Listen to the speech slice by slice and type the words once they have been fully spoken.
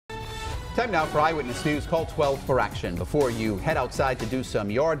Time now for Eyewitness News. Call 12 for action. Before you head outside to do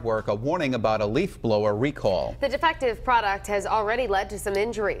some yard work, a warning about a leaf blower recall. The defective product has already led to some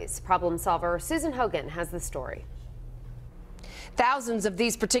injuries. Problem solver Susan Hogan has the story. Thousands of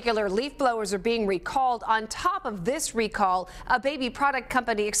these particular leaf blowers are being recalled. On top of this recall, a baby product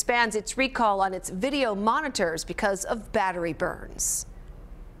company expands its recall on its video monitors because of battery burns.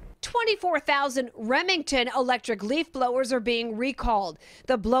 24,000 Remington electric leaf blowers are being recalled.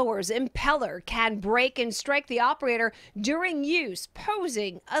 The blower's impeller can break and strike the operator during use,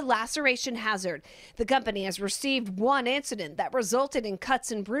 posing a laceration hazard. The company has received one incident that resulted in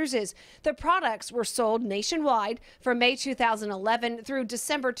cuts and bruises. The products were sold nationwide from May 2011 through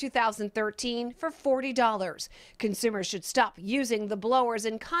December 2013 for $40. Consumers should stop using the blowers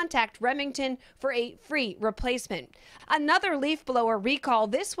and contact Remington for a free replacement. Another leaf blower recall,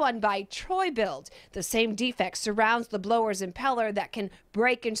 this one by Troy-Bilt. The same defect surrounds the blower's impeller that can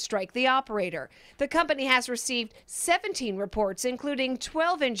break and strike the operator. The company has received 17 reports, including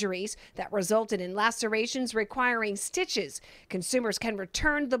 12 injuries that resulted in lacerations requiring stitches. Consumers can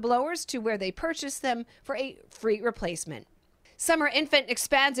return the blowers to where they purchased them for a free replacement. Summer Infant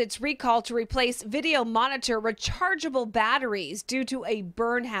expands its recall to replace video monitor rechargeable batteries due to a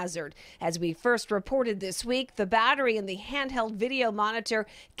burn hazard. As we first reported this week, the battery in the handheld video monitor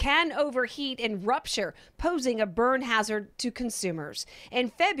can overheat and rupture, posing a burn hazard to consumers.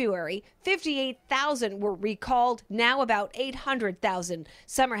 In February, 58,000 were recalled, now about 800,000.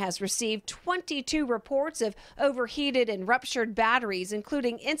 Summer has received 22 reports of overheated and ruptured batteries,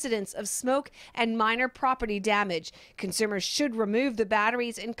 including incidents of smoke and minor property damage. Consumers should remove the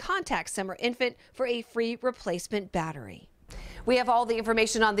batteries and contact Summer Infant for a free replacement battery. We have all the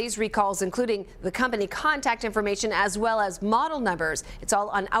information on these recalls, including the company contact information as well as model numbers. It's all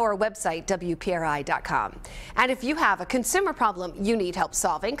on our website, WPRI.com. And if you have a consumer problem you need help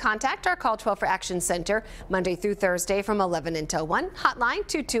solving, contact our Call 12 for Action Center Monday through Thursday from 11 until 1, hotline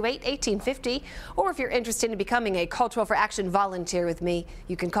 228-1850. Or if you're interested in becoming a Call 12 for Action volunteer with me,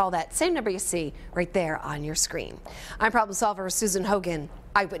 you can call that same number you see right there on your screen. I'm problem solver Susan Hogan,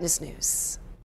 Eyewitness News.